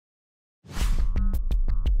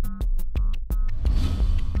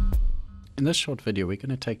In this short video, we're going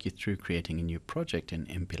to take you through creating a new project in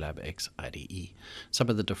MPLABX IDE, some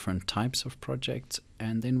of the different types of projects,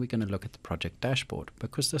 and then we're going to look at the project dashboard,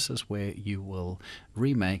 because this is where you will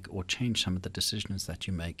remake or change some of the decisions that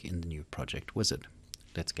you make in the new project wizard.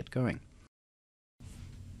 Let's get going.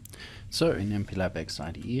 So in MPLABX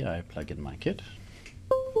IDE, I plug in my kit.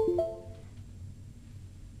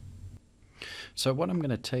 So what I'm going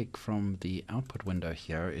to take from the output window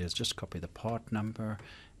here is just copy the part number,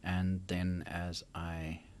 and then as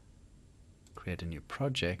I create a new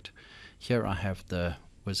project, here I have the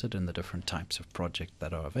wizard and the different types of project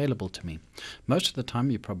that are available to me. Most of the time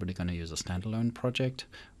you're probably going to use a standalone project,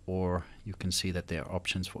 or you can see that there are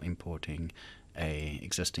options for importing a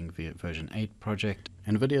existing version 8 project,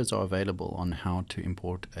 and videos are available on how to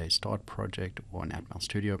import a start project or an Atmel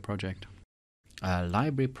Studio project.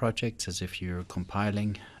 Library projects, as if you're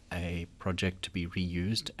compiling a project to be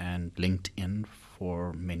reused and linked in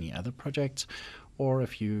for many other projects, or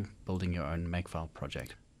if you're building your own makefile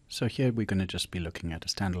project. So here we're going to just be looking at a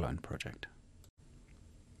standalone project.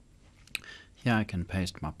 Here I can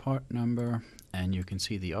paste my part number, and you can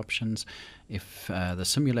see the options. If the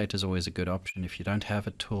simulator is always a good option. If you don't have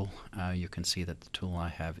a tool, you can see that the tool I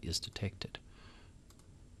have is detected.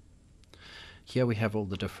 Here we have all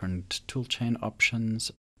the different toolchain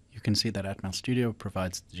options. You can see that Atmel Studio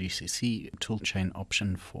provides the GCC toolchain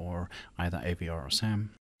option for either AVR or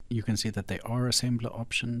SAM. You can see that there are assembler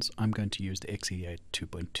options. I'm going to use the XE8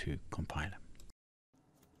 2.2 compiler.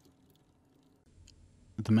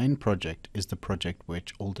 The main project is the project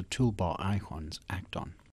which all the toolbar icons act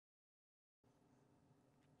on.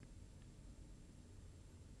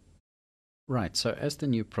 Right, so as the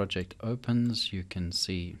new project opens, you can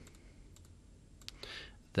see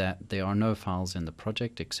that there are no files in the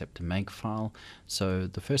project except a makefile. So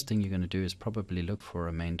the first thing you're going to do is probably look for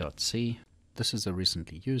a main.c. This is a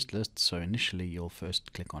recently used list, so initially you'll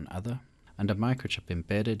first click on Other. Under Microchip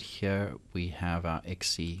Embedded, here we have our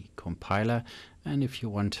XC compiler, and if you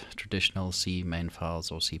want traditional C main files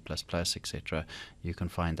or C++, etc., you can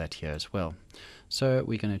find that here as well. So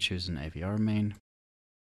we're going to choose an AVR main.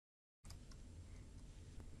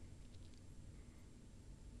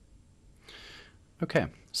 Okay,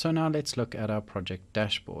 so now let's look at our project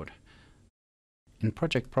dashboard. In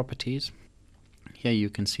project properties, here you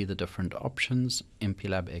can see the different options.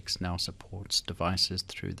 MPLABX now supports devices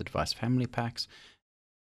through the device family packs.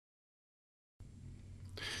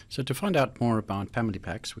 So to find out more about family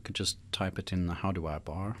packs, we could just type it in the how do I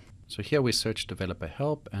bar. So here we search developer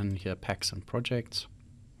help, and here packs and projects,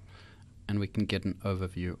 and we can get an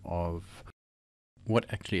overview of what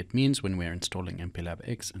actually it means when we're installing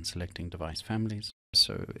MPLABX and selecting device families.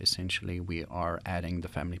 So essentially we are adding the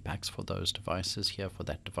family packs for those devices here for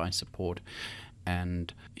that device support,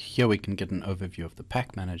 and here we can get an overview of the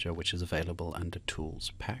pack manager, which is available under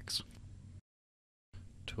Tools, Packs.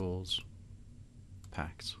 Tools,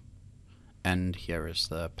 Packs, and here is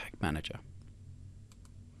the pack manager.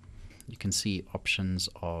 You can see options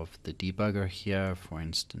of the debugger here. For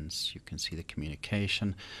instance, you can see the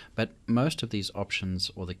communication, but most of these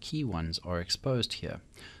options, or the key ones, are exposed here.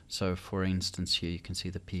 So for instance, here you can see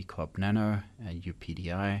the PCOB Nano and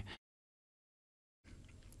UPDI.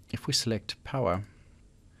 If we select power,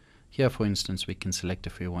 here for instance we can select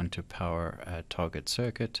if we want to power a target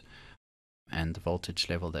circuit and the voltage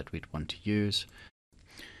level that we'd want to use.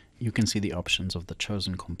 You can see the options of the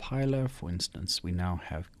chosen compiler. For instance, we now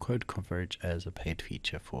have code coverage as a paid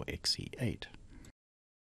feature for XE8.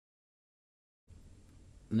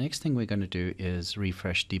 The next thing we're going to do is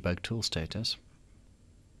refresh debug tool status.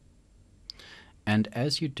 And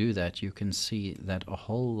as you do that, you can see that a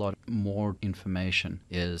whole lot more information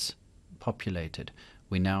is populated.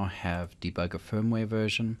 We now have debugger firmware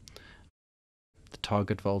version, the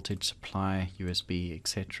target voltage supply, USB,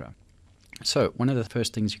 etc. So one of the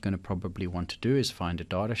first things you're going to probably want to do is find a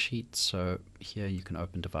datasheet. So here you can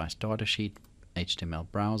open device datasheet, HTML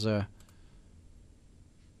browser,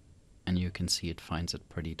 and you can see it finds it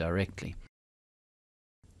pretty directly.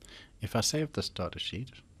 If I save this datasheet,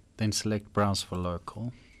 then select Browse for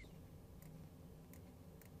Local.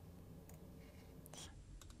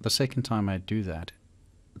 The second time I do that,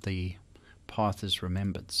 the path is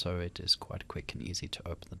remembered, so it is quite quick and easy to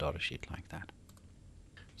open the datasheet like that.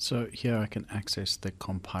 So here I can access the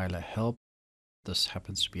compiler help. This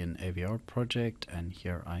happens to be an AVR project, and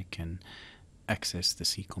here I can access the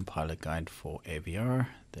C compiler guide for AVR.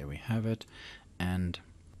 There we have it. And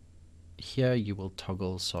here you will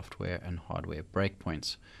toggle software and hardware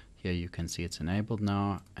breakpoints. Here you can see it's enabled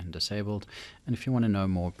now and disabled. And if you want to know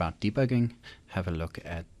more about debugging, have a look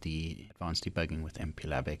at the Advanced Debugging with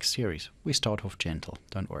MPLABX series. We start off gentle,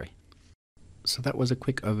 don't worry. So that was a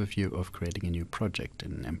quick overview of creating a new project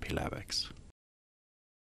in MPLABX.